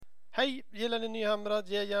Hej, gillar ni Nyhamrad?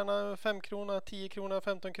 Ge gärna 5 krona, 10 krona,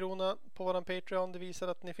 15 krona på våran Patreon. Det visar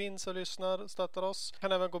att ni finns och lyssnar och stöttar oss.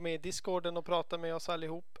 Kan även gå med i Discorden och prata med oss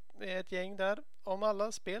allihop. Vi är ett gäng där om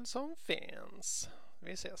alla spel som finns.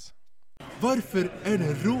 Vi ses. Varför är det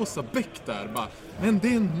en rosa bäck där? Bara, men det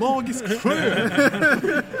är en magisk sjö!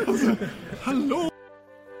 Alltså, hallå!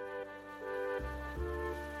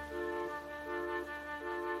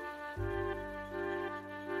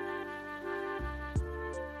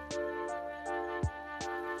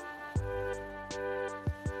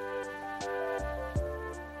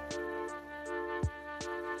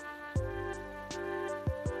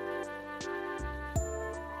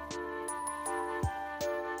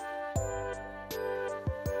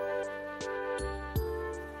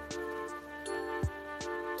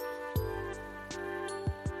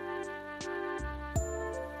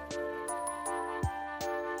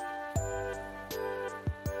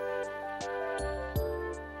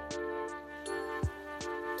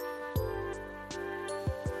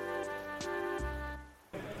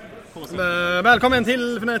 Välkommen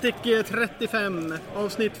till Fnatic 35,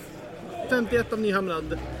 avsnitt 51 av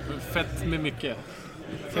Nyhamrad. Fett med mycket.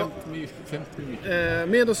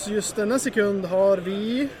 Med oss just denna sekund har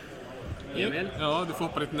vi... Emil. Ja, du får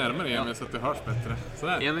hoppa lite närmare Emil så att det hörs bättre.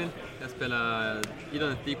 Sådär. Emil, jag spelar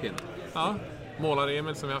Idon Deepin. Ja, målare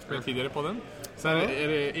Emil som vi haft med tidigare på den. Sen är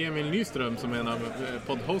det Emil Nyström som är en av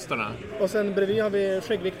poddhostarna. Och sen bredvid har vi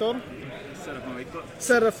Skägg-Viktor.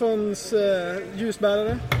 Serafons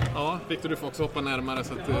ljusbärare. Ja, Viktor, du får också hoppa närmare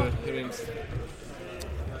så att det ryms.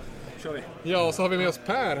 Kör vi. Ja, och så har vi med oss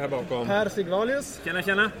Per här bakom. Per Sigvalius.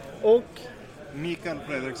 Tjena. Och... Mikael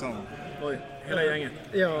Fredriksson. Oj, hela gänget.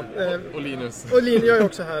 Ja, Och Linus. och Lin, jag är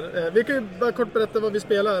också här. Vi kan ju bara kort berätta vad vi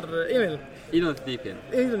spelar. Emil. Idon Deepin.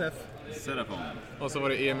 Idonef. Serafon. Och så var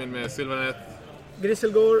det Emil med Sylvanet.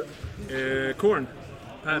 Grisselgård. Korn.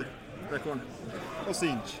 Per. Korn. Och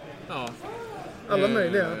Sinch. Ja. Alla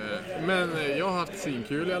möjliga. Men jag har haft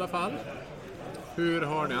svinkul i alla fall. Hur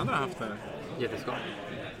har ni andra haft det? Jätteskap.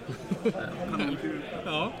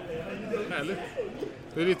 Ja, härligt.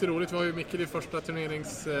 Det är lite roligt, vi har ju mycket i första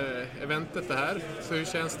turneringseventet det här. Så hur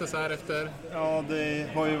känns det så här efter? Ja, det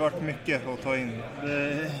har ju varit mycket att ta in.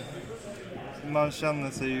 Man känner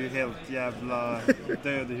sig ju helt jävla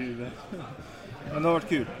död i huvudet. Men det har varit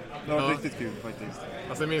kul. Det har varit riktigt kul faktiskt.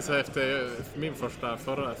 Alltså jag minns efter min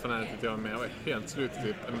förra Fnatic jag var med, jag var helt slut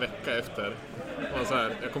typ en vecka efter. Och så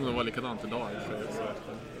här, jag kommer nog vara likadant idag så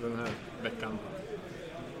efter den här veckan.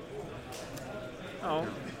 Ja,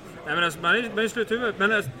 nej, men alltså, man är sluthuvudet.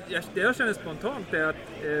 Men alltså, det jag känner spontant är att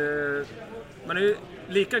man är ju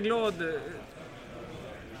lika glad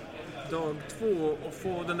dag 2 och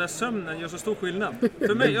få den där sömnen gör så stor skillnad.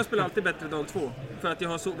 För mig, jag spelar alltid bättre dag 2 för att jag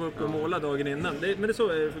har sovit upp och målat dagen innan. Men det så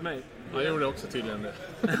är det för mig. Ja, jag gjorde också tydligen det.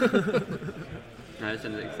 Nej, jag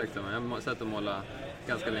känner exakt samma. Jag satt och målade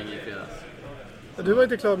ganska länge i fredags. Du var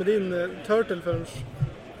inte klar med din Turtle förrän...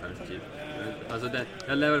 Typ. Alltså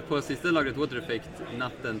jag levde på sista lagret Water Effect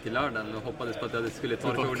natten till lördagen och hoppades på att det skulle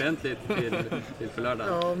torka ordentligt till för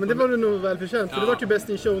lördagen. Ja, men det var du nog väl förtjänt, för du var ju Best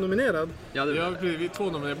in Show nominerad. Ja, det var vi är 2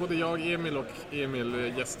 nominerade, både jag, Emil och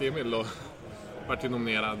Emil, gäst-Emil då, vart ju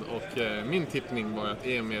nominerad. Och min tippning var att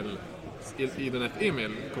Idon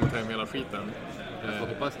Emil kommer ta hem hela skiten. jag får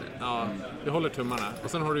hoppas det. Ja, vi håller tummarna.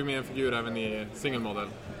 Och sen har du med en figur även i single model.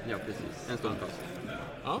 Ja, precis. En stående pass.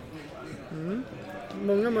 Ja.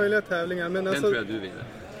 Många möjliga tävlingar, men Den alltså... tror jag du vinner.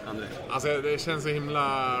 André. Alltså det känns så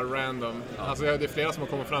himla random. Alltså det är flera som har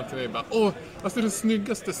kommit fram till mig och bara alltså det är det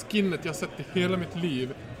snyggaste skinnet jag har sett i hela mitt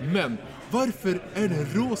liv. Men varför är det en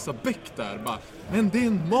rosa bäck där? Bara, men det är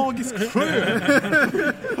en magisk sjö!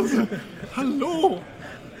 Alltså, hallå!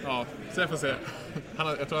 Ja, så jag får se.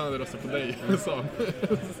 Jag tror han hade röstat på dig. Så.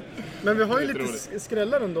 Men vi har ju Lite lite roligt.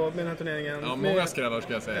 skrällar ändå med den här turneringen. Ja, många skrällar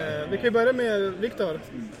ska jag säga. Vi kan ju börja med Viktor.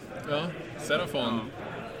 Ja, Serafon.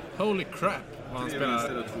 Holy crap vad han spelar.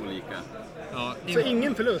 två lika. Ja, Så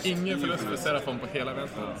ingen förlust? Ingen förlust för Serafon på hela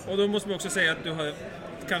eventet. Och då måste man också säga att du har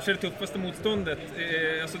kanske det tuffaste motståndet.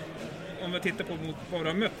 Alltså, om vi tittar på vad du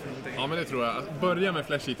har mött för någonting. Ja, men det tror jag. Börja med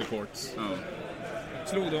Flash Eater Courts. Ja.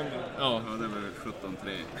 Slog dem då? Ja. Ja, det var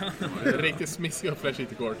 17-3. Riktigt smiskiga Flash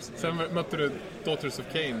Eater Courts. Sen mötte du Daughters of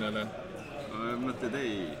Cain, eller? Ja, jag mötte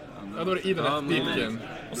dig. Ja, då är det Idon Deepin.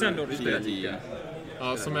 Och sen då? 4-10.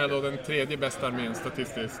 Ja, som är då den 3:e bästa armén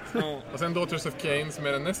statistiskt. Ja. Och sen Daughters of Cain som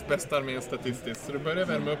är den näst bästa armén statistiskt. Så du börjar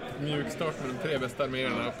värma upp mjukstart med de 3 bästa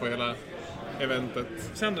arméerna på hela eventet.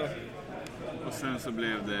 Sen då? Och sen så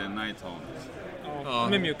blev det Nighthaunt. Ja,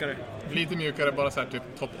 de är mjukare. Lite mjukare, bara så här typ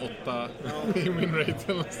topp 8 i winrate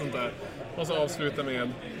eller något sånt där. Och så avsluta med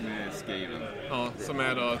Med Skaven. ja, som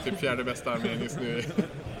är då typ 4:e bästa armén just nu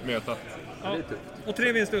mötat. Ja. Och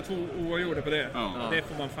 3 vinster och 2 oavgjorda på det. Ja. Det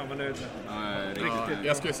får man fan vara nöjd med. Ja,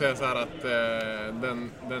 jag skulle säga så här att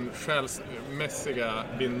den själsmässiga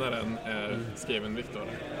vinnaren är Skaven Viktor.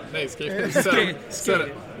 Nej, Skaven.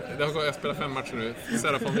 Jag spelar 5 matcher nu.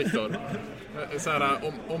 Serafon Viktor. Så här,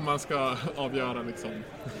 om man ska avgöra liksom.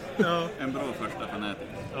 Ja. En bra första fanatik.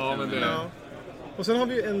 Ja, men det är... Ja. Och sen har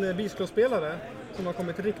vi en Beastclaw-spelare som har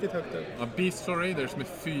kommit riktigt högt upp. Ja, Beastclaw Raiders med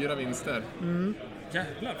 4 vinster.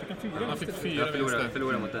 Jävlar, fick han 4 Han fick 4 Jag vinster.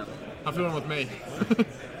 förlorade mot den. Han förlorade mot mig.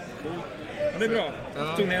 Ja, det är bra.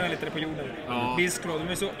 Ja. Tog ner lite på jorden. Ja. Beastclaw,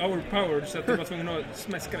 de är så overpowered så att de var tvungna att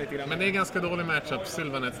smäska lite grann. Men det är ganska dålig matchup,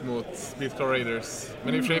 Sylvaneth mot Beastclaw Raiders.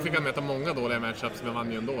 Men i och för sig fick han möta många dåliga matchups, men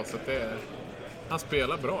vann ju ändå. Så att han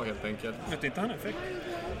spelar bra helt enkelt. Mötte inte han effekt?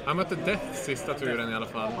 Han mötte Death sista turen i alla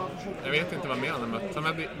fall. Jag vet inte vad mer han har mött. Han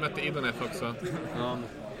mötte Idoneth också. Ja.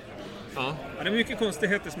 Ja. Ja, det är mycket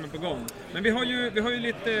konstigheter som är på gång. Men vi har ju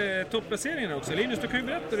lite topplaceringar också. Linus, du kan ju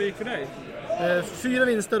berätta hur det gick för dig. 4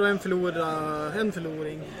 vinster och en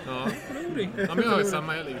förloring. Ja. Ja, men jag har ju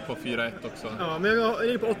samma. Jag ligger på 4-1 också. Ja, men jag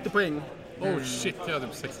ligger på 80 poäng. Oh shit, jag hade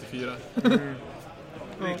på 64.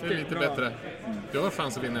 Det är lite bra. bättre. Du har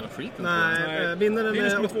chans att vinna hela skiten. Nej, vinnaren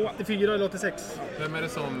Linus är med 2. 84 eller 86. Vem är det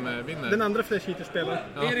som vinner? Den andra Flash Heater spelar.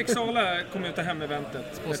 Ja. Erik Sala kommer ju ta hem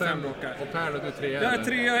eventet Och med 5 sen, rockar. och Per, du 3 Jag är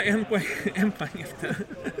 3, 1 poäng efter.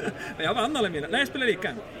 Men jag vann alla mina. Nej, jag spelar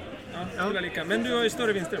lika. Ja, spelar lika. Men du har ju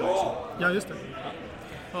större vinster än mig också. Ja, just det.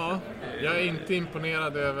 Ja, jag är inte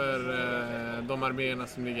imponerad över de arméerna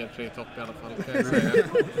som ligger 3 i topp i alla fall. Kan jag säga.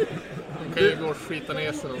 De kan ju gå och skita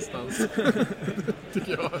ner sig någonstans.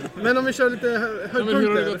 Tycker jag. Men om vi kör lite Ja, höjdpunkter. men hur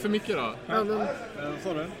har det gått för Micke då? Ja, men,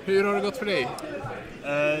 Sorry. Hur har det gått för dig?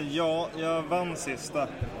 Ja, jag vann sista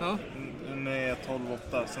Ja, med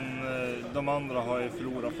 12-8. Sen de andra har jag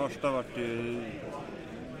förlorat. Första vart ju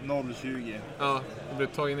 0-20. ja, du blev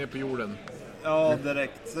tagen ner på jorden. Ja,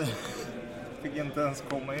 direkt. Fick inte ens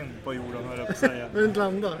komma in på jorden, höll jag på att säga. men inte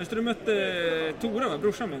landa. Just det, du mötte Tora, va?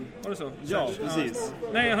 Brorsan min. Var det så? Ja, precis.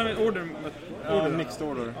 Nej, han har order. Ja, mixed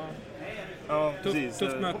order. Ja, Tufft precis.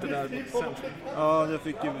 möte där sen. Ja, jag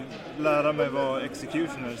fick ju lära mig vad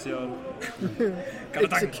executioners gör.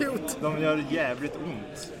 Execute. De gör jävligt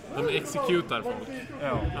ont. De exekutar folk.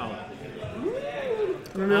 Ja. Ja,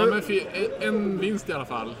 Men vi ja har, men en vinst i alla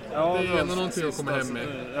fall. Ja, Det är ju ändå var någonting att komma hem sista, med.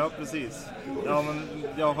 Ja, precis. Ja, men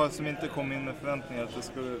jag har som inte kommit in med förväntningar att det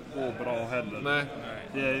skulle gå bra heller. Nej,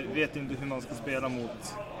 Jag vet inte hur man ska spela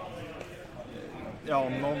mot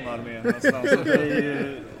någon armé nästan. Så det är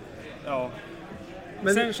ju,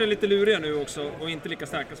 men, Sen är lite luriga nu också och inte lika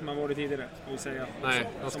starka som man varit tidigare. Vill säga. nej,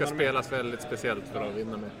 de ska spelas väldigt speciellt för att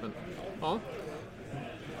vinna med. Men, ja.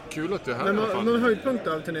 Kul att du är här i alla fall. någon höjdpunkt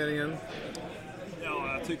av turneringen?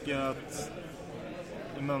 ja, jag tycker att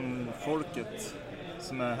folket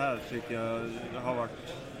som är här tycker jag har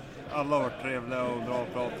varit, alla har varit trevliga och bra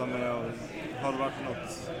att prata med, och har det varit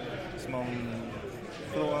något som man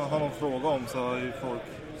har någon fråga om så har ju folk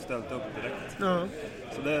ställt upp direkt. Ja.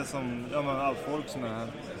 Så det är som, allt folk som är här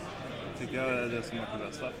tycker jag är det som är det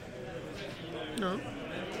bästa. Ja.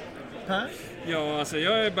 Per? Ja, alltså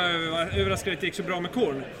jag är bara överraskad att det gick så bra med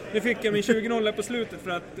Korn. Nu fick jag min 20-0 på slutet för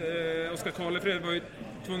att Oskar Karlefred var ju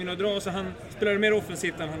tvungen att dra, så han spelade mer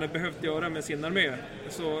offensivt än han hade behövt göra med sin armé.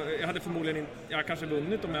 Så jag hade förmodligen inte, jag kanske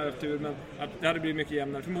vunnit om jag hade haft tur, men det hade blivit mycket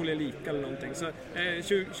jämnare, förmodligen lika eller någonting. Så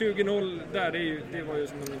 20-0 där, det var ju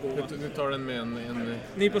som en gåva. Du tar den med en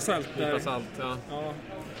Nypa salt där. nypa salt, ja. Ja.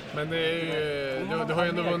 Men det är ju, du har ju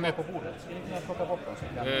ändå vunnit. Ja,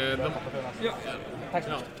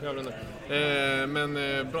 Ja, jag rundar. Men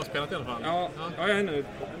bra spelat i alla fall. ja, jag är nöjd.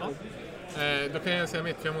 Då kan jag säga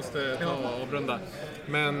mitt, för jag måste ta och avrunda.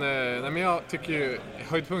 Men, nej, men jag tycker ju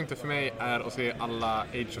höjdpunkter för mig är att se alla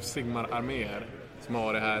Age of Sigmar-arméer som har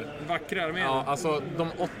varit här. Vackra armén. Ja, alltså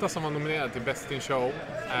de 8 som var nominerade till Best in Show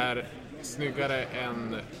är snyggare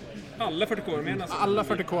än Alla 40K-arméerna. alla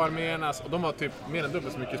 40K-arméerna, och de var typ mer än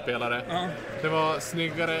dubbelt så mycket spelare. Ja. Det var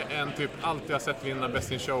snyggare än typ allt jag sett vinna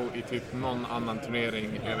Best in Show i typ någon annan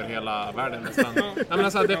turnering över hela världen nästan. Nej, men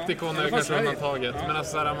alltså Adepticon är kanske Sverige. undantaget, men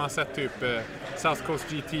alltså man har sett typ South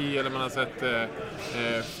Coast GT eller man har sett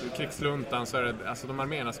Krigsluntan, så är det, alltså de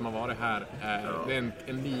arméerna som har varit här, det är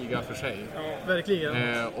en liga för sig. Verkligen.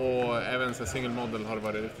 Och även så single model har det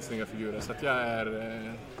varit riktigt snygga figurer, så att jag är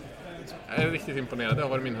riktigt imponerad. Det har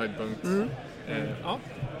varit min höjdpunkt. Ja.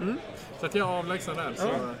 Så att jag avlägsnar där, så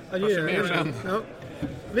hörs vi mer sen. Ja.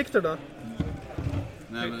 Viktor då?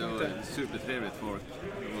 Nej, men det var supertrevligt folk.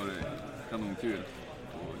 Det var kanonkul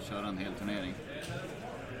att köra en hel turnering.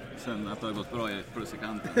 Sen att det har gått bra i plus i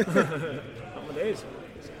kanten. Ja, men det är ju så.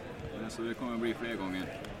 Så det kommer att bli fler gånger.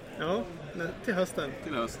 Ja, till hösten.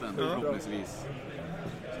 Till hösten, Ja. förhoppningsvis.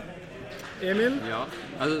 Emil? Ja,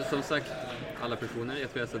 alltså som sagt, alla personer.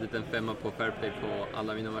 Jag tror jag satt dit en 5 på Fairplay på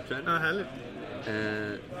alla mina matcher. Ja, härligt.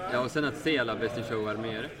 Ja, och sen att se alla Best in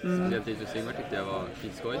Show-arméer, speciellt i Simar tyckte jag var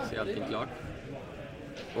skitskoj, se allting klart.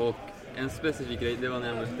 Och en specifik grej, det var när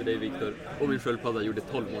jag mötte dig, Viktor, och min sköldpadda gjorde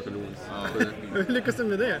 12 mortal wounds. Hur lyckas du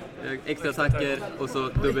med det? Extra attacker och så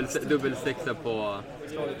dubbel sexa på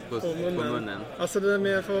munnen. Alltså det där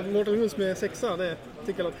med att få mortal wounds med 6, det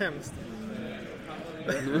tycker jag låter hemskt.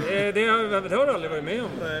 Det har du aldrig varit med om.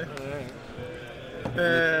 Nej.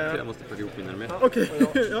 Jag måste packa ihop mina med. Okej.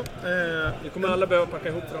 Ja. Vi kommer alla behöva packa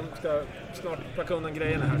ihop för de ska snart packa undan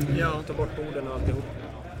grejerna här. Ja. Ta bort borden och alltihop.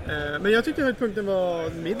 Men jag tyckte höjdpunkten var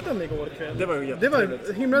middagen igår kväll. Det var ju Det var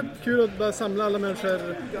jättetrevligt. himla kul att bara samla alla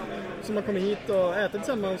människor som har kommit hit och ätit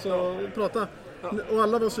tillsammans och prata. Och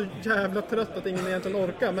alla var så jävla trött att ingen egentligen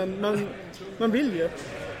orkar, men man vill ju.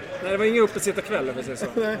 Nej, det var ingen uppesittarkväll om vi säger så.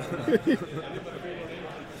 Nej.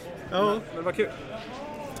 Ja. Men vad kul.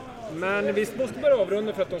 Men vi måste börja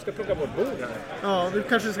avrunda för att de ska plocka bort bord här. Ja, vi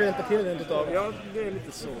kanske ska hjälpa till rent utav. Ja, det är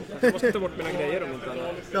lite så. Jag måste ta bort mina grejer om inte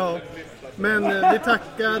annat. Ja, men vi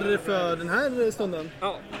tackar för den här stunden.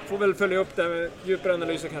 Ja, får väl följa upp det med djupare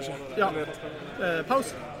analyser kanske. Ja. Jag vet.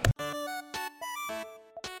 Paus.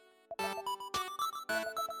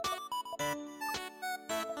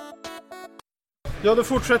 Ja, då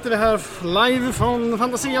fortsätter vi här live från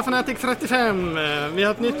Fantasia Fanatic 35. Vi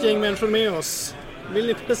har ett nytt gäng människor med oss. Vill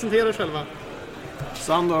ni presentera er själva?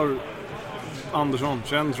 Sandor Andersson,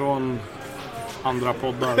 känd från andra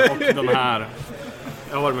poddar och den här.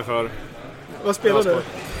 Jag har varit med för. Vad spelar du?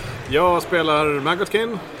 Jag spelar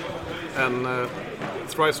Magotkin, en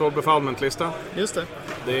Thrice Soul Befallment-lista. Just det.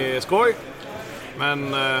 Det är skoj,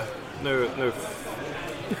 men nu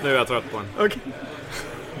är jag trött på den. Okej.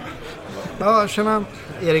 Ja, tjena.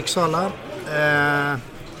 Erik Sala.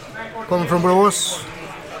 Kommer från Borås.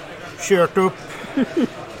 Kört upp.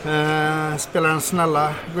 Spelar den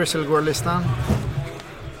snälla Grizzlegore-listan.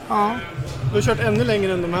 Ja. Du har kört ännu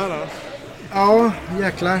längre än de här då? Ja,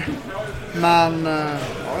 jäklar. Men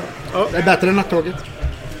ja, det är bättre än nattåget.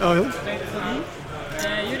 Ja, jo.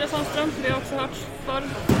 Julia Sandström, vi har också hört för.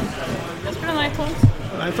 Jag spelar Nighthaunt.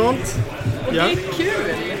 Nighthaunt. Och Ja. det är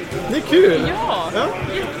kul! Det är kul! Ja, Ja.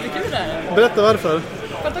 jättekul är det. Berätta varför.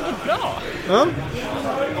 För att det har gått bra. Ja.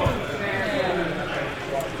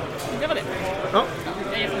 Det var det. Ja.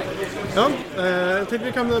 Jag är jättenöjd. Ja, jag tänkte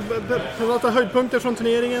vi kan prata höjdpunkter från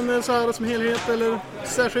turneringen så här som helhet eller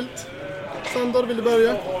särskilt. Sandor, vill du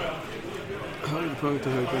börja?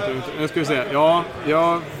 Höjdpunkter. Nu ska vi se. Ja,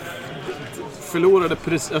 jag förlorade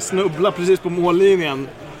jag snubblade precis på mållinjen.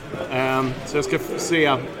 Så jag ska se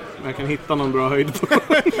om jag kan hitta någon bra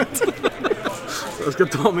höjdpunkt. Jag ska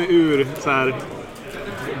ta mig ur så här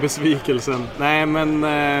besvikelsen. Nej, men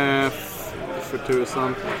för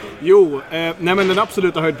tusan. Jo, nej men den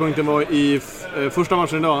absoluta höjdpunkten var i första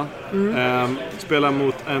matchen idag. Spela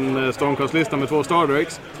mot en Stormcast-lista med 2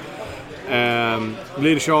 Stardrakes.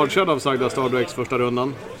 Blir chargead av sagda Stardrakes första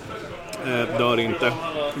rundan. Dör inte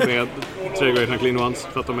med 3 Great Clean Ones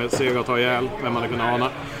för att de är sega att ta ihjäl, vem man hade kunnat ana.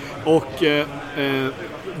 Och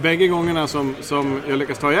bägge gångerna som jag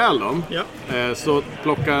lyckas ta ihjäl dem, så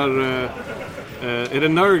plockar är det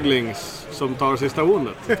Nurglings som tar sista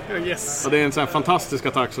woundet. Yes. Och det är en sån här fantastisk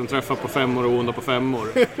attack som träffar på 5 och woundar på 5.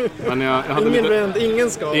 Men jag hade ingen rend, ingen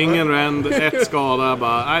skada. Ingen rend, 1 skada.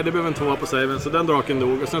 Bara, nej, det behöver en 2 på saven. Så den draken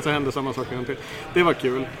dog. Och sen så hände samma sak en gång till. Det var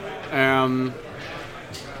kul.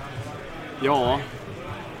 Ja.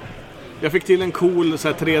 Jag fick till en cool så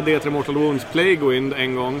här, 3D Mortal Wounds Plague-Wind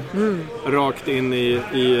en gång. Rakt in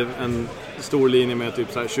i en stor linje med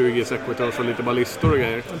typ så här 20 sequitors och lite ballistor och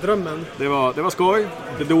grejer. Drömmen. Det var skoj.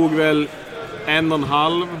 Det dog väl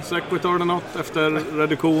 1,5 sequitor eller något efter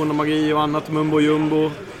reduktion och magi och annat mumbo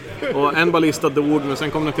jumbo. Och en ballista dog, men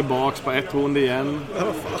sen kom den tillbaks på 1 wound igen.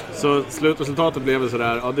 Så slutresultatet blev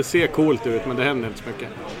sådär, ja det ser coolt ut men det händer inte så mycket.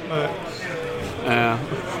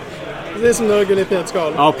 Det är som Nurgle i ett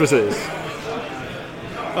nötskal. Ja, precis.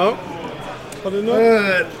 Ja. Har du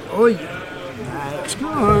något? Oj. Nej, jag ska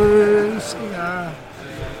säga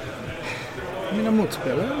mina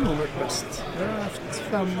motspelare har nog varit bäst. Jag har haft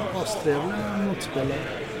 5 astrevliga motspelare.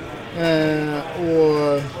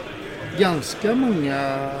 Och ganska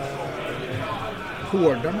många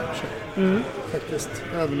hårda matcher. Faktiskt.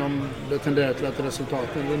 Även om det tenderar till att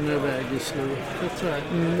resultaten rinner iväg i slutet tror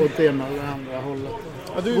jag. Åt det ena eller andra hållet.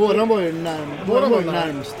 Ja, Våran var ju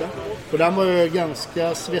närmsta. Och den var ju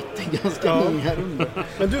ganska svettig, ganska många runder.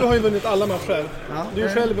 Men du har ju vunnit alla matcher. Ja. Du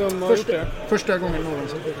är själv om gjort det. Första gången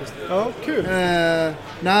någonsin faktiskt. Ja, kul.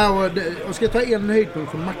 Och ska jag ta en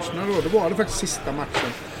höjdpunkt från matcherna då var det faktiskt sista matchen.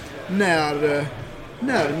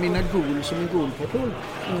 När mina gol som en golpatrull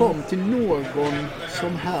kom till någon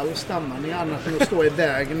som höll stammen annat än att stå i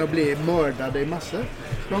vägen och bli mördade i massor.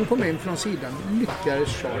 De kom in från sidan,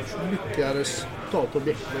 lyckades ta ett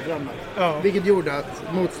objekt och bränna. Ja. Vilket gjorde att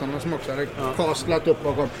motståndarna som också hade kastlat upp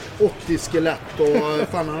bakom 80 skelett och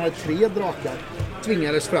fan han hade 3 drakar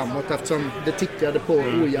tvingades framåt eftersom det tickade på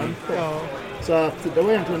ojämnt. Så att det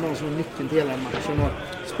var egentligen någon som var nyckeln till hela matchen. Och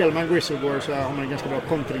spelar man Grizzlegore så har man en ganska bra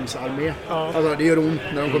kontringsarmé. Alltså det gör ont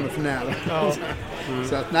när de kommer för nära.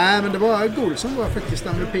 Så att nej, men det var Gol som var faktiskt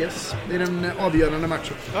MVPs i den avgörande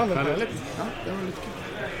matchen. Ja, men härligt. Ja, det var lite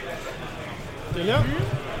kul. Ja,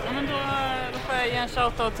 men då får jag ge en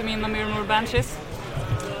shoutout till mina Mirror Banshees.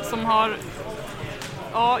 Som har...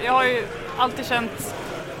 Ja, jag har ju alltid känt...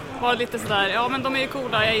 Var lite sådär, ja men de är ju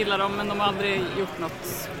coola, jag gillar dem, men de har aldrig gjort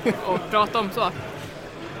något att prata om så.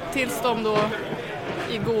 Tills de då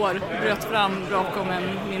igår bröt fram bakom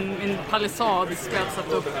min palissad som jag hade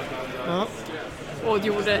satt upp. Och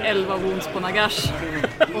gjorde 11 wounds på Nagash.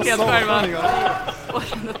 Helt själva. Och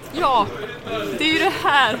kände att ja, det är ju det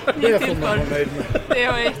här ni är till för. Det är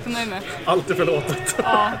jag jättenöjd med. Allt är förlåtet.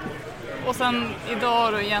 Ja. Och sen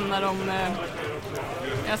idag då igen när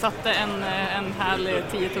jag satte en härlig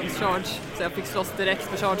 10-tums charge så jag fick slåss direkt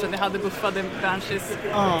för chargen. Jag hade buffade Banshees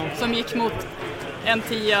som gick mot en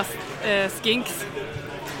 10 skinks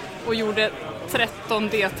och gjorde 13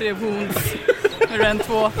 D3 wounds med den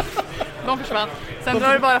 2. De försvann. Sen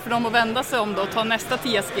var det bara för dem att vända sig om då och ta nästa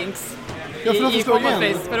 10 skinks i combat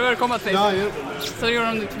phase. För det var combat phase. Så gjorde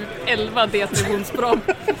de typ 11 D3 wounds på dem.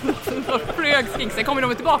 Då flög skinks. Sen kommer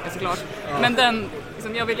de tillbaka såklart. Men den...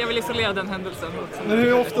 Jag vill isolera den händelsen. Men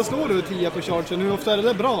hur ofta slår du 10 på chargen? Hur ofta är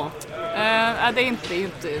det bra? Det är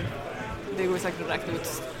inte... Det går säkert att räkna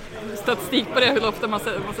ut statistik på det, hur ofta man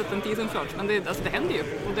sätter en 10 charge. Men det händer ju.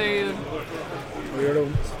 Och det är ju... Då gör det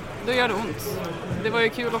ont. Då gör det ont. Det var ju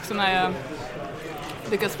kul också när jag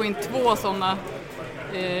lyckades få in 2 sådana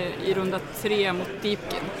i runda 3 mot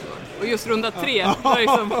Deepkin. Och just runda 3 var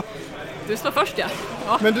liksom... Du slår först, ja.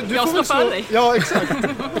 Men du jag slår före dig. Ja, exakt.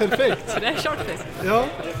 Perfekt. Så det är short face. Ja.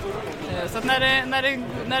 Så att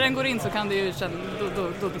när den går in så kan det ju känna...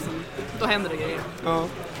 Då händer det grejer. Ja.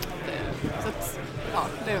 Så att,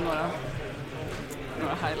 det är några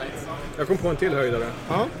highlights. Jag kom på en till höjdare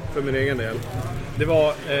för min egen del. Det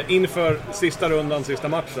var inför sista rundan, sista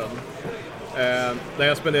matchen. Där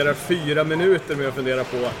jag spenderar 4 minuter med att fundera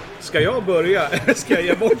på, ska jag börja eller ska jag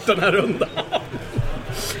ge bort den här rundan?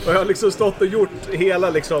 Och jag har liksom stått och gjort hela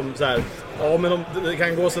liksom så här. Ja, men det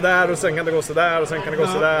kan gå så där och sen kan det gå så där och sen kan det gå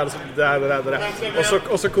så där och så där.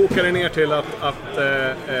 Och så kokar det ner till att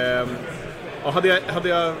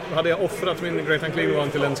hade jag offrat min Great Unclean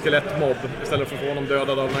One till en skelettmobb istället för att få honom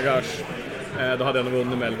dödad av Nagash, då hade jag nog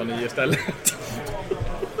vunnit med 11-9 istället.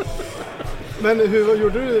 Men hur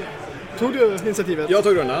gjorde du? Tog du initiativet? Jag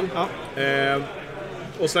tog rundan. Ja.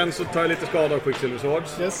 Och sen så tar jag lite skada av Quicksilver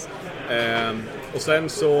Swords. Yes. Och sen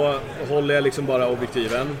så håller jag liksom bara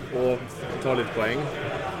objektiven och tar lite poäng.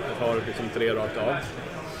 Jag tar liksom 3 rakt av.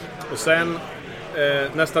 Och sen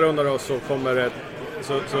nästa runda då så kommer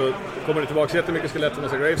det tillbaka jättemycket skelett från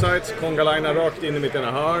massa gravesites. Konga-lina rakt in i mitt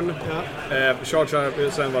ena hörn. Ja.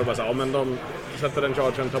 Charge, sen var det bara så men de sätter den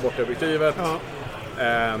chargen, tar bort objektivet. Ja.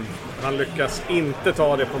 Han lyckas inte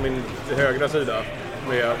ta det på min högra sida.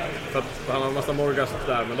 För att han har en massa morgast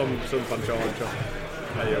där, men de sumpar en charge.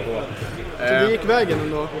 Så det gick vägen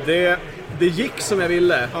ändå? Det gick som jag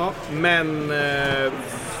ville, men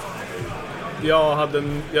jag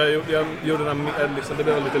gjorde liksom, det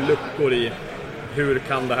blev lite luckor i hur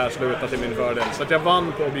kan det här sluta till min fördel. Så att jag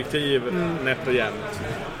vann på objektiv nätt och jämnt.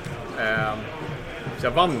 Så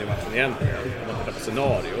jag vann i matchen egentligen. Jag var på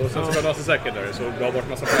scenario. Och sen så var det massa secondary så gav bort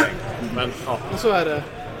massa poäng. Men så är det.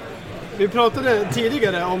 Vi pratade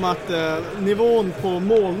tidigare om att nivån på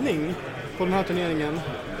målning på den här turneringen,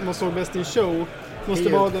 man såg Best in Show, måste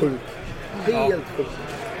vara den... Helt sjukt.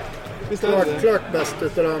 Visst är det? Klart bäst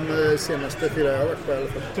utav de senaste 4 jag har varit på i alla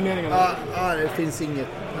fall. Turneringarna? Ja, det finns inget.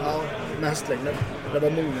 Ja, med hästlängden. Det var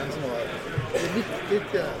många som var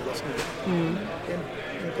riktigt jävla snygga.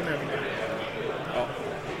 Imponerande.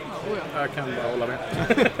 Jag kan bara hålla med.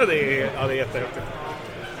 det är jättehäftigt.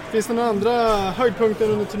 Finns det några andra höjdpunkter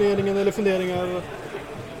under turneringen eller funderingar?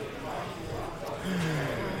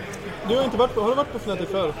 Du har inte varit på... Har du varit på Fnatic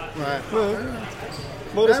förr? Nej.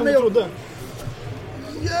 Vad är det som du trodde?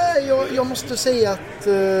 Ja, jag måste säga att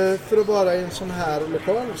för att vara i en sån här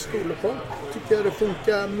skollokal tycker jag det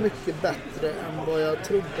funkar mycket bättre än vad jag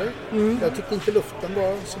trodde. Jag tyckte inte luften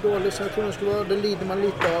var så dålig som jag trodde den skulle vara. Det lider man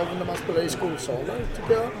lite av när man spelar i skolsalar,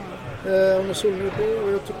 tycker jag. Och när solen är på,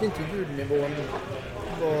 och jag tyckte inte ljudnivån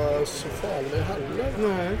var så farlig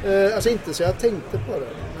heller. Alltså inte så jag tänkte på det.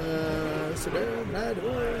 Så det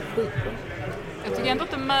var skitbra. Jag tycker ändå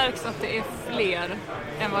att det märks att det är fler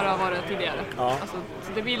än vad det har varit tidigare. Ja. Alltså,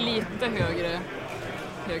 så det blir lite högre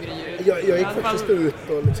ljud. Jag gick faktiskt ut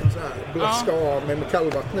och liksom så här blaska av mig med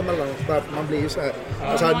kallvatten emellanåt. Man blir ju så här,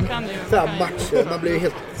 alltså, man kan ju, 5 matcher, man blir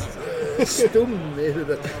helt stum i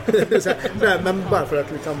huvudet. Men bara för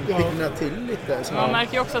att liksom pigna till lite. Så. Man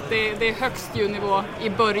märker ju också att det är högst ljudnivå i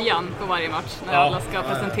början på varje match. När alla ska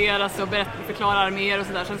presentera sig och förklara arméer och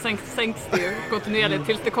sådär. Sen sänks det ju kontinuerligt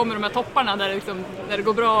tills det kommer de här topparna där det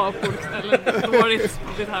går bra på olika ställen. Dåligt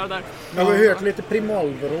här och där. Jag har hört lite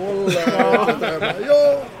primalvrål.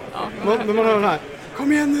 Men man hör den här.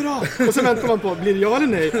 Kom igen nu då! Och så väntar man på, blir det ja eller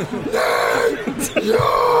nej?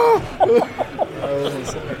 Ja!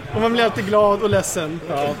 Och man blir alltid glad och ledsen.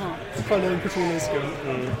 Ja. För den personens skull.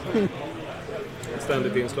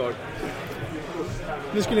 Ständigt inslag.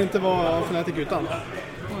 Det skulle inte vara Fnatic utan.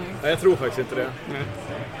 Nej, jag tror faktiskt inte det. Nej.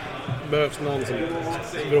 Det behövs någon som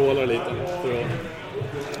vrålar lite för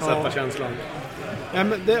att sätta känslan. Ja,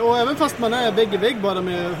 men och även fast man är vägg i vägg bara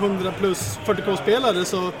med 100 plus 40k-spelare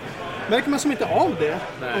så märker man som inte av det.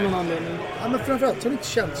 Nej. Av någon anledning. Ja, men framförallt så har det inte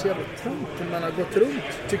känts så jävla trångt när man har gått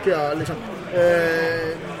runt, tycker jag. Liksom.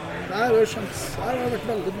 Det har varit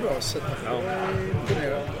väldigt bra sätt.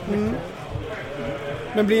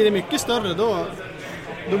 Men blir det mycket större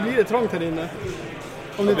då blir det trångt här inne.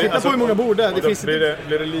 Om ni tittar på hur många bord det finns blir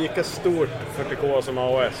det lika stort 40k som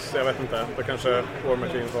AOS? Jag vet inte. Då kanske War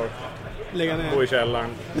Machine får lägga ner. Bo i källaren.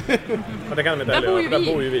 Men det kan de inte Där heller göra.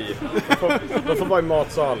 Där bor ju vi. De får vara i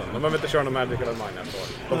matsalen. De behöver inte köra någon Magical Mine nästa år.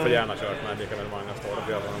 De får gärna köra Magical Mine nästa år. De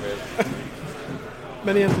får göra vad de vill.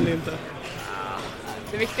 Men egentligen inte.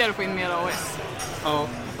 Det är viktigare att få in mer AOS.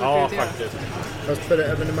 Ja, faktiskt. Fast för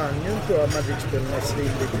evenemangen tror jag Magic-spelarna är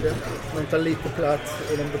svinviktiga. De tar lite plats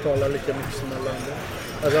och de betalar lika mycket som alla andra.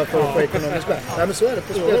 Alltså för på ekonomisk plats. Nej, men så är det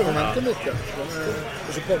på spelkonventen mycket.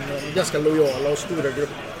 Och så kommer de ganska lojala och stora grupper.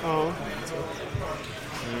 Ja.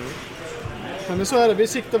 Men så är det. Vi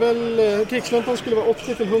siktar väl... Krigsluntan skulle vara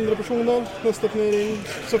 80-100 personer nästa turnering.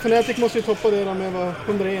 Så Fnatic måste ju toppa det där med var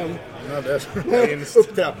 101. Ja, det är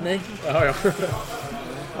upptrappning. Ja.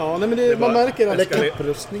 Ja, nej, men man märker att... Eller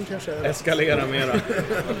kapprustning kanske. Eskalera mera.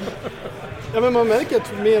 Ja, men man märker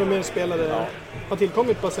att mer och mer spelare har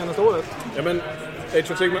tillkommit på senaste året. Ja, men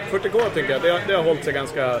Age of Sigmar 40K tycker jag, det har hållit sig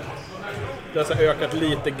ganska... Det har så ökat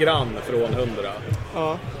lite grann från 100.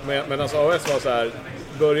 Ja. Medan AOS var så här,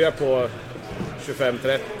 börja på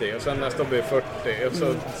 25-30 och sen nästa blir 40. Och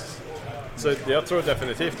så jag tror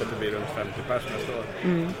definitivt att det blir runt 50 pers nästa år.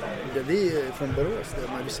 Det är vi från Borås,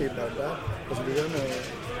 när vi ser där. Alltså vi har nog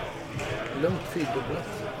långt fyrdubblat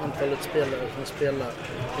antalet spelare som spelar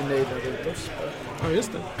i nejden runt oss. Ja,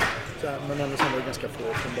 just det. Så här, men annars var det ganska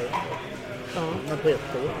få från början. Ja. Men på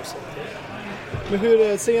ett år. Så. Men hur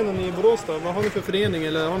är scenen i Borås då? Vad har ni för förening?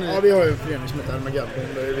 Eller har ni... Ja, vi har ju en förening som heter Armageddon.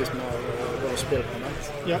 Det är vi som har våra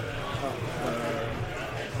spelkonakt. Ja.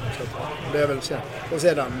 Så det är väl så. Och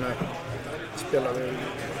sedan spelar vi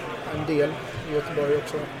en del i Göteborg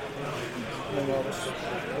också. Många av oss,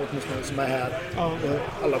 åtminstone som är här. Ja.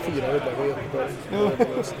 Alla 4 jobbar i Göteborg. Ja.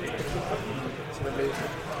 Så det blir,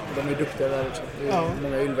 de är duktiga där också. Det är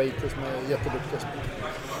många ylvaiter som är jätteduktiga.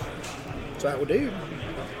 Så här, och det är ju...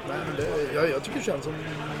 Nej, men jag tycker det känns som...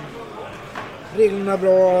 Reglerna är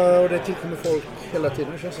bra och det tillkommer folk hela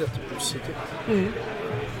tiden. Det känns jättepositivt.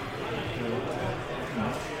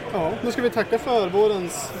 Ja, nu ska vi tacka för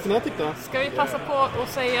vårens Fnatic då. Ska vi passa på att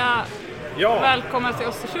säga välkommen till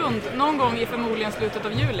Östersund någon gång i förmodligen slutet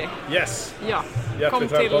av juli? Yes! Ja, kom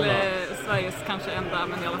till Sveriges kanske enda,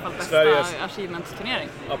 men i alla fall bästa achievement-turnering.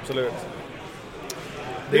 Absolut.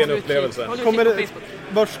 Det är en upplevelse.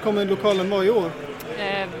 Vars kommer lokalen vara i år?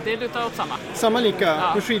 Det lutar åt samma. Samma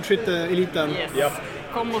lika? På skidskytte-eliten? Yes. Yep.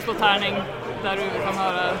 Kom och slå tärning där du kan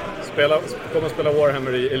höra... Kom och spela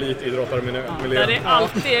Warhammer i elitidrottarmiljö. Där det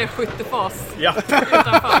alltid är skyttefas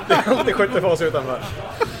utanför. Det är alltid skyttefas utanför.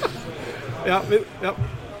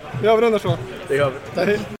 Vi avrundar så. Det gör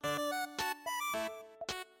vi.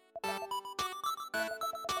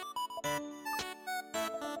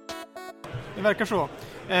 Det verkar så.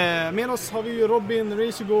 Med oss har vi ju Robin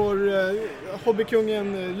Reisegård,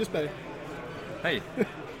 hobbykungen Ljusberg. Hej,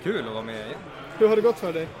 kul att vara med igen. Hur har det gått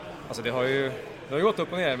för dig? Alltså det har ju gått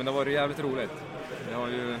upp och ner, men det har varit jävligt roligt. Det har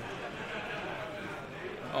ju...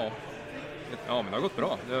 Ja, men det har gått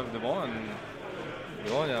bra. Det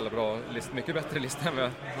var en jävla bra lista, mycket bättre lista än vad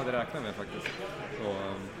jag hade räknat med faktiskt. Så,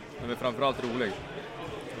 men framförallt rolig.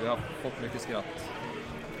 Vi har fått mycket skratt.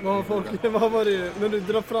 Vad var det när du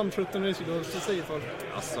drar fram 17 race då, så säger folk?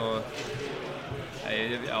 Alltså,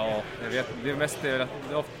 jag vet, det mest är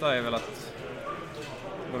det ofta är väl att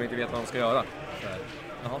de inte vet vad de ska göra.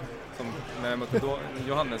 Jaha, som med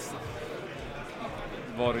Johannes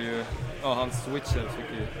var det ju, hans switcher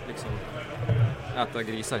fick ju liksom äta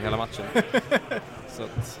grisar hela matchen. Så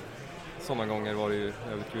att sådana gånger var det ju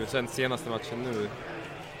jävligt kul. Sen senaste matchen nu,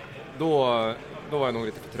 då var jag nog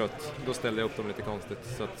lite för trött. Då ställde jag upp dem lite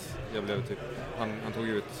konstigt. Så att jag blev typ, han tog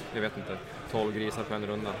ut, jag vet inte, 12 grisar på en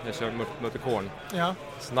runda. Jag körde mötte korn. Ja.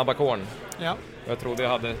 Snabba korn. Ja. Jag trodde jag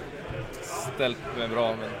hade ställt mig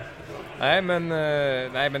bra. Men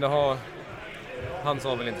nej, men det har... Han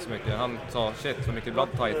sa väl inte så mycket. Han sa, shit, så mycket blood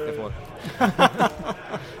tight det får.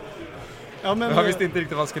 Ja, men han visste inte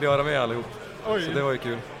riktigt vad han skulle göra med allihop. Oj. Så det var ju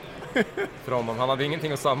kul. För honom. Han hade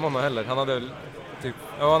ingenting att samma heller. Han hade typ,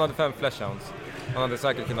 han hade 5 flashhounds. Han hade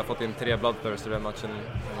säkert kunnat fått in 3 bloodthirst i den matchen.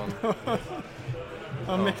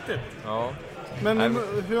 Ja, mäktigt. Ja. Men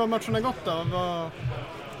hur har matcherna gått då?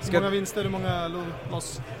 Hur många vinster, hur många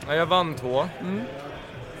loss? Ja, jag vann 2.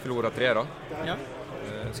 Förlorade 3 då. Ja.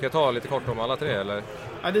 Ska jag ta lite kort om alla 3 eller?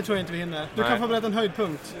 Ja, det tror jag inte vi hinner. Du kan få berätta en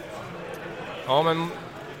höjdpunkt. Ja, men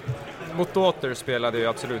mot Daughter spelade jag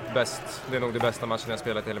absolut bäst. Det är nog det bästa matchen jag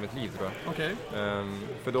spelat i hela mitt liv, tror jag. Okej.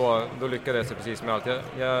 För då lyckades jag precis med allt.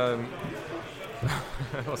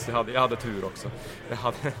 Jag hade tur också.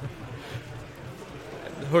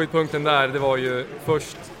 Höjdpunkten där, det var ju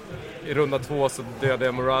först i runda 2 så dödade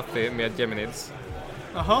jag Morathi med Geminids.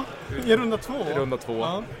 Jaha, i runda 2? I runda 2.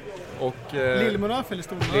 Ja. Och Lill Morathi eller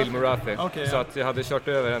stor Morathi? Lill Morathi. Okay, så att jag hade kört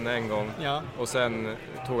över henne en gång. Ja. Och sen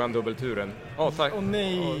tog han dubbelturen. Tack.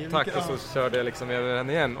 Nej. Tack. Och så körde jag liksom över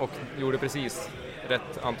henne igen och gjorde precis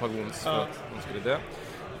rätt antal wounds för att hon skulle dö.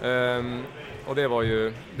 Och det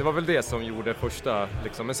var väl det som gjorde första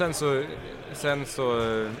liksom. Men sen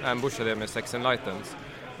så ambushade jag med 6 Enlightens.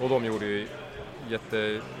 Och de gjorde ju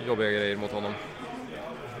jättejobbiga grejer mot honom.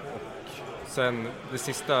 Och sen det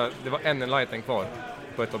sista, det var en Enlighten kvar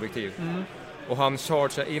på ett objektiv. Och han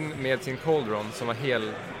chargeade in med sin Cauldron som var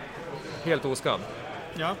helt oskadd.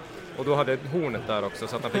 Ja. Och då hade hornet där också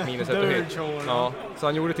så att han fick minus 1 hit. Ja. Så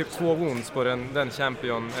han gjorde typ 2 wounds på den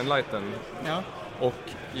Champion Enlighten. Ja. Och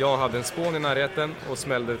jag hade en spawn i närheten och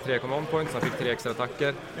smällde 3 command points. Han fick 3 extra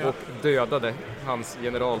attacker och dödade hans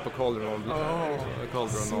general på Cauldron.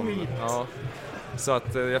 Ja. Så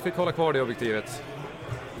att jag fick hålla kvar det objektivet.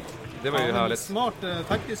 Det var ju härligt. Smart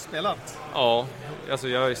taktiskt spelat. Ja, alltså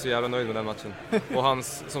jag är så jävla nöjd med den matchen. Och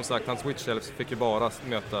hans Witch Elves fick ju bara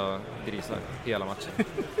möta grisar hela matchen.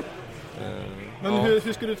 Men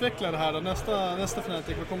hur ska du utveckla det här då? Nästa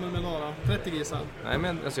Fnatic, vad kommer du med då? 30 grisar? Nej,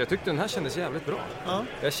 men alltså, jag tyckte den här kändes jävligt bra. Ja.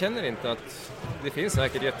 Jag känner inte att det finns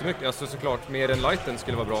säkert jättemycket. Alltså såklart mer än Lighten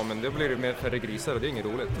skulle vara bra, men det blir ju mer färre grisar och det är inget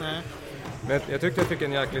roligt. Nej. Men jag tyckte jag fick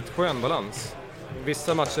en jäkligt skön balans.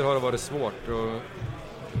 Vissa matcher har det varit svårt och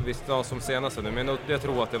visst, som senaste nu, men jag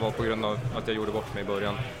tror att det var på grund av att jag gjorde bort mig i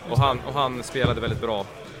början. Och han spelade väldigt bra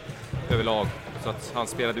överlag, så att han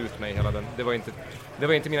spelade ut mig hela den. Det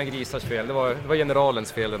var inte mina grisars fel, det var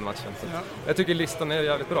generalens fel den matchen. Så jag tycker listan är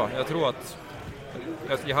jävligt bra. Jag tror att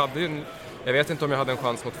jag vet inte om jag hade en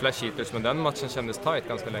chans mot Flash Eaters, men den matchen kändes tight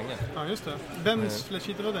ganska länge. Ja, just det. Vems Flash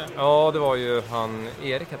Eater var det? Ja, det var ju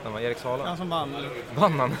Erik hette han, Erik Sala. Han som vann, eller?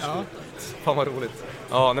 Vann han? Ja. Fan vad roligt.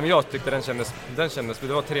 Ja, men jag tyckte den kändes, det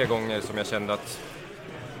var 3 gånger som jag kände att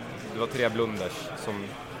det var 3 blunders som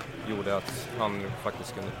gjorde att han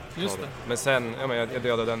faktiskt kunde just det. Men sen, jag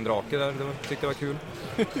dödade en drake där, tyckte det var kul.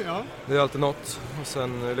 Ja. Det är alltid något. Och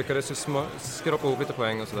sen lyckades jag skrapa ihop lite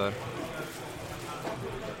poäng och sådär.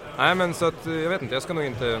 Nej, men så att jag vet inte, jag ska nog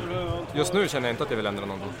inte... Just nu känner jag inte att jag vill ändra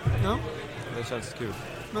någonting. Ja. Det känns kul.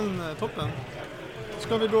 Men toppen.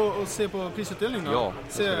 Ska vi gå och se på prisutdelning då? Ja,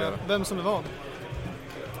 se vem som är vad.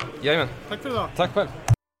 Jajamän. Tack för idag. Tack själv.